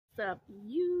up,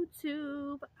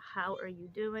 YouTube? How are you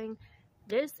doing?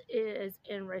 This is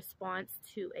in response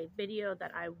to a video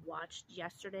that I watched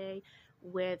yesterday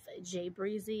with Jay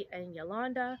Breezy and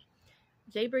Yolanda.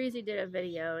 Jay Breezy did a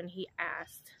video and he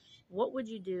asked, what would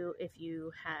you do if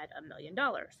you had $1 million?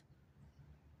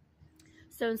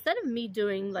 So instead of me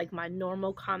doing like my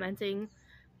normal commenting,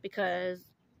 because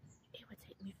it would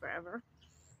take me forever,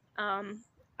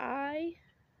 I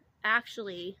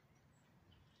actually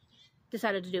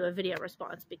decided to do a video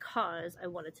response because I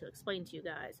wanted to explain to you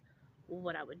guys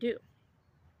what I would do.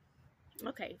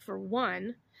 Okay, for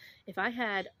one, if I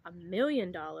had $1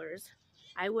 million,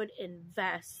 I would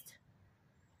invest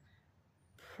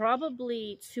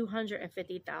probably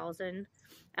 $250,000.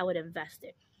 I would invest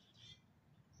it.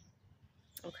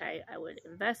 Okay, I would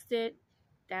invest it.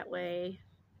 That way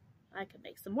I could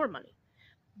make some more money.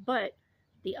 But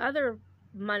the other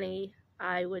money,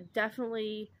 I would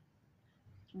definitely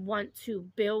want to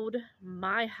build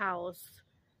my house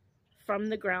from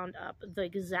the ground up the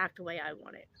exact way I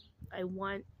want it. I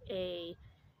want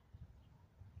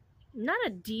not a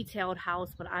detailed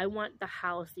house, but I want the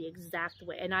house the exact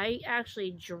way. And I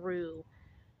actually drew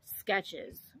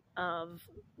sketches of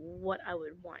what I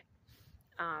would want.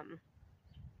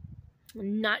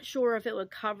 Not sure if it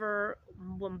would cover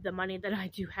the money that I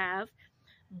do have,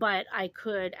 but I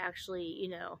could actually, you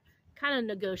know, kind of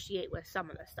negotiate with some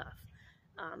of the stuff.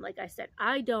 Like I said,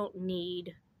 I don't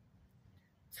need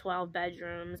 12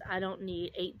 bedrooms. I don't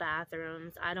need 8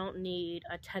 bathrooms. I don't need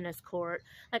a tennis court.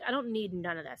 Like, I don't need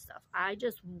none of that stuff. I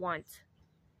just want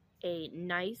a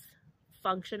nice,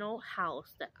 functional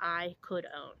house that I could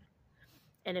own.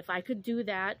 And if I could do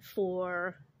that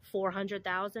for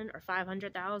 $400,000 or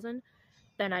 $500,000,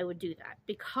 then I would do that,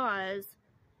 because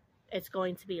it's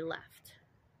going to be left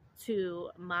to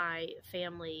my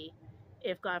family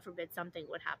if, God forbid, something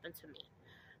would happen to me.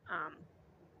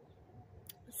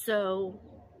 So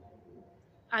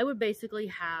I would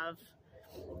basically I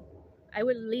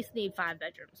would at least need 5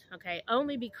 bedrooms, okay?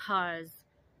 Only because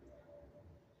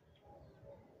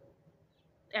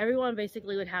everyone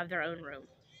basically would have their own room.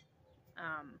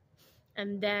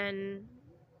 And then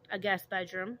a guest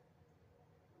bedroom,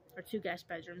 or 2 guest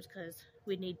bedrooms, because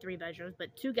we'd need 3 bedrooms,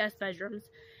 but 2 guest bedrooms.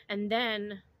 And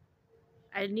then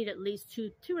I'd need at least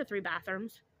 2 or 3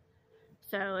 bathrooms.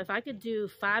 So if I could do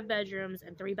 5 bedrooms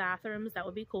and 3 bathrooms, that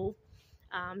would be cool.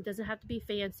 Doesn't have to be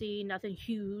fancy, nothing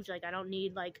huge. Like, I don't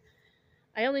need, like,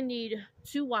 I only need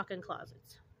 2 walk-in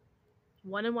closets.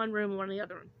 One in one room, one in the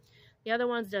other room. The other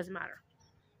ones doesn't matter.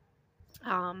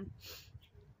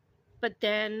 But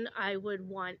then I would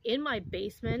want, in my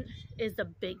basement is the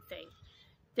big thing.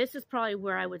 This is probably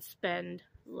where I would spend,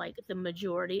 like, the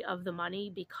majority of the money,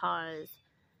 because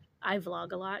I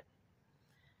vlog a lot.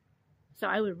 So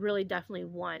I would really definitely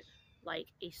want, like,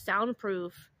 a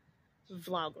soundproof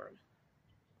vlog room.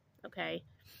 Okay?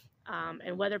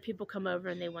 And whether people come over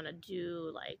and they want to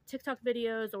do, like, TikTok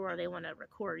videos or they want to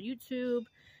record YouTube,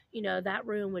 you know, that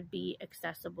room would be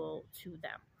accessible to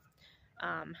them.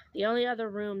 The only other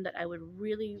room that I would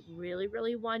really, really,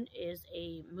 really want is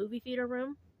a movie theater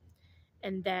room,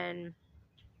 and then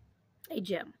a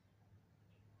gym.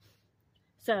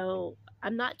 So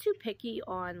I'm not too picky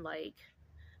on, like,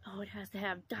 oh, it has to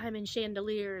have diamond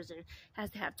chandeliers and it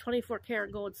has to have 24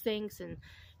 karat gold sinks, and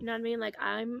you know what I mean? Like,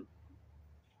 I'm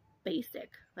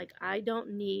basic. Like, I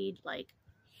don't need, like,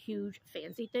 huge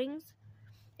fancy things.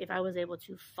 If I was able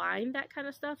to find that kind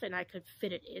of stuff and I could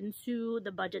fit it into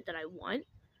the budget that I want,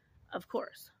 of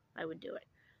course I would do it,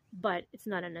 but it's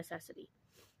not a necessity.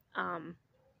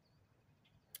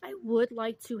 I would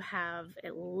like to have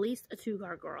at least a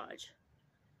 2-car garage.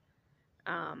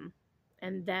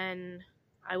 And then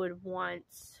I would want,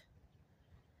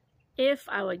 if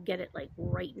I would get it, like,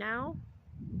 right now,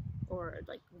 or,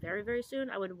 like, very, very soon,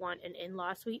 I would want an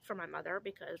in-law suite for my mother,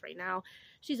 because right now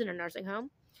she's in a nursing home,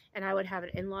 and I would have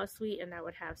an in-law suite, and I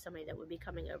would have somebody that would be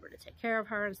coming over to take care of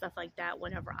her and stuff like that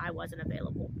whenever I wasn't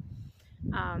available.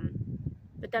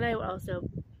 But then I would also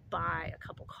buy a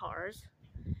couple cars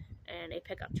and a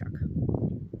pickup truck.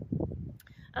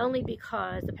 Only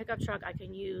because the pickup truck I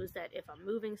can use that if I'm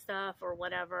moving stuff or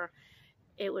whatever,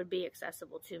 it would be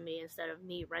accessible to me instead of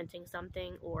me renting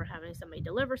something or having somebody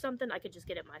deliver something. I could just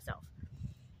get it myself.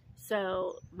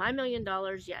 So my $1 million,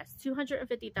 yes,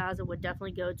 $250,000 would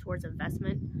definitely go towards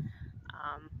investment.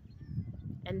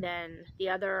 And then the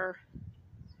other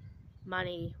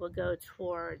money would go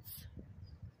towards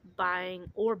buying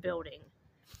or building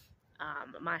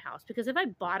my house. Because if I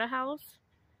bought a house,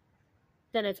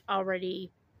 then it's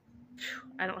already,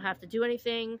 I don't have to do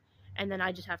anything. and then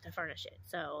I just have to furnish it.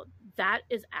 So that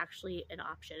is actually an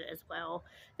option as well,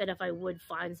 that if I would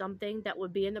find something that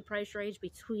would be in the price range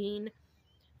between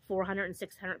 400 and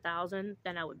 600,000,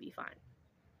 then I would be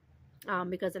fine.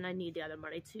 Because then I need the other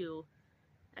money to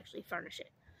actually furnish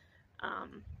it.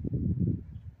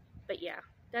 But yeah,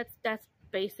 that's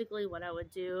basically what I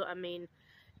would do. I mean,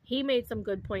 he made some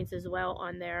good points as well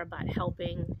on there about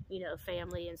helping, you know,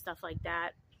 family and stuff like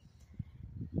that.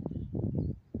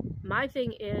 My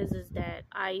thing is that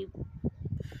I'm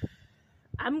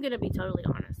gonna be totally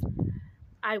honest.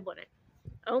 I wouldn't.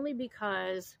 Only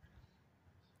because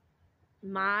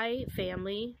my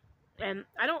family, and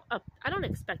I don't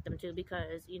expect them to,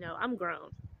 because, you know, I'm grown.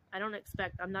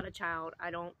 I'm not a child. I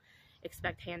don't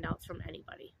expect handouts from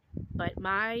anybody. But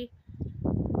my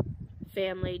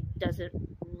family doesn't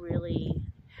really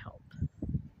help.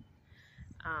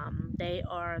 They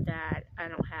are that I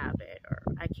don't have it, or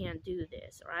I can't do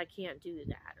this, or I can't do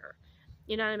that, or,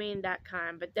 you know what I mean, that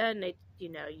kind. But then they,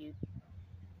 you know,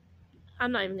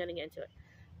 I'm not even going to get into it.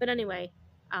 But anyway,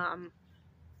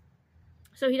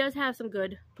 so he does have some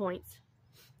good points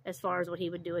as far as what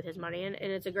he would do with his money, and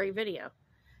it's a great video.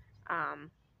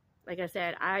 Like I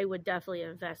said, I would definitely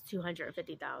invest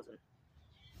 $250,000.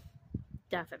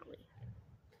 Definitely.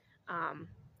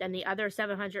 Then the other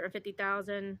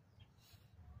 $750,000,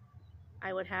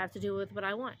 I would have to do with what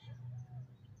I want.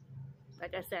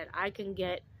 Like I said, I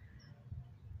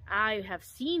have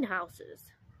seen houses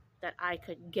that I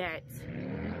could get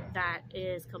that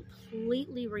is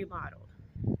completely remodeled.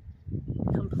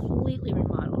 Completely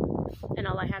remodeled. And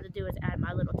all I have to do is add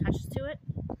my little touches to it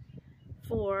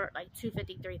for like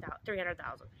 $250,000, $300,000.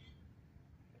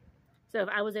 So if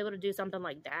I was able to do something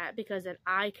like that, because then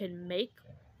I can make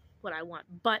what I want,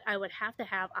 but I would have to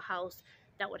have a house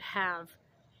that would have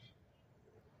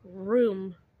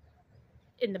room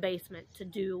in the basement to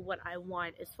do what I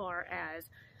want, as far as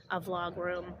a vlog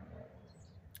room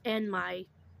and my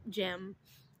gym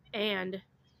and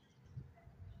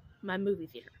my movie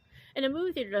theater. And a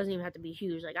movie theater doesn't even have to be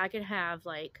huge. Like, I could have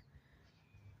like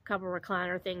a couple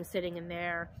recliner things sitting in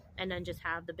there, and then just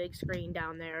have the big screen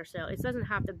down there. So it doesn't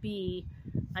have to be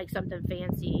like something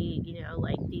fancy, you know,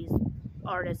 like these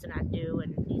artists and I do,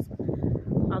 and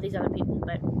all these other people.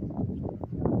 But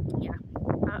yeah,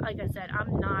 like I said,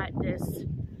 I'm not this,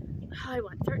 oh, I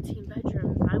want 13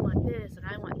 bedrooms, I want this, and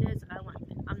I want this, and I want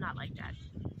this. I'm not like that.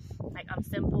 Like, I'm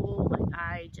simple. Like,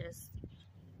 I just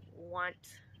want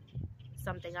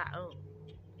something I own.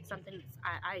 Something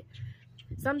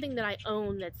something that I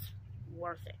own that's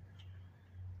worth it.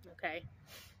 Okay?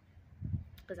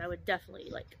 Because I would definitely,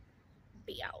 like,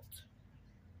 be out.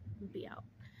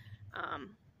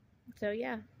 So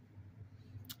yeah,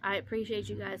 I appreciate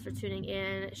you guys for tuning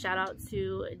in. Shout out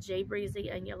to Jay Breezy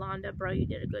and Yolanda. Bro, you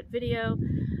did a good video.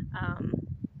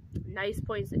 Nice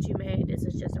points that you made. This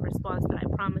is just a response that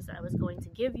I promised that I was going to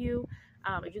give you.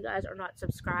 If you guys are not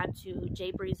subscribed to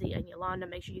Jay Breezy and Yolanda,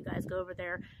 make sure you guys go over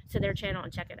there to their channel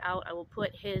and check it out. I will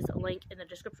put his link in the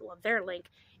description, well, their link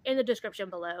in the description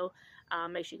below.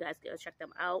 Make sure you guys go check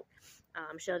them out.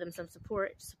 Show them some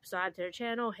support. Subscribe to their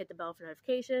channel. Hit the bell for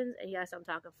notifications. And yes, I'm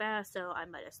talking fast, so I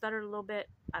might have stuttered a little bit.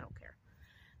 I don't care.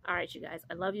 All right, you guys.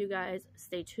 I love you guys.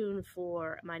 Stay tuned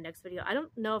for my next video. I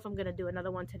don't know if I'm going to do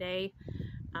another one today.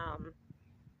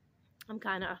 I'm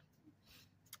kind of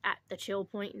at the chill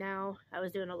point now. I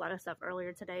was doing a lot of stuff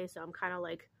earlier today, so I'm kind of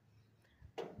like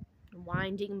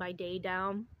winding my day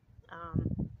down.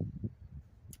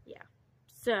 Yeah,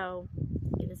 so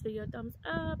give this video a thumbs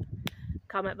up,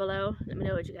 comment below, let me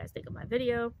know what you guys think of my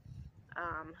video.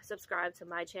 Subscribe to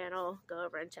my channel, go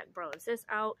over and check Bro and Sis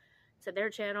out to their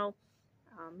channel.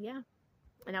 Yeah,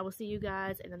 and I will see you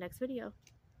guys in the next video.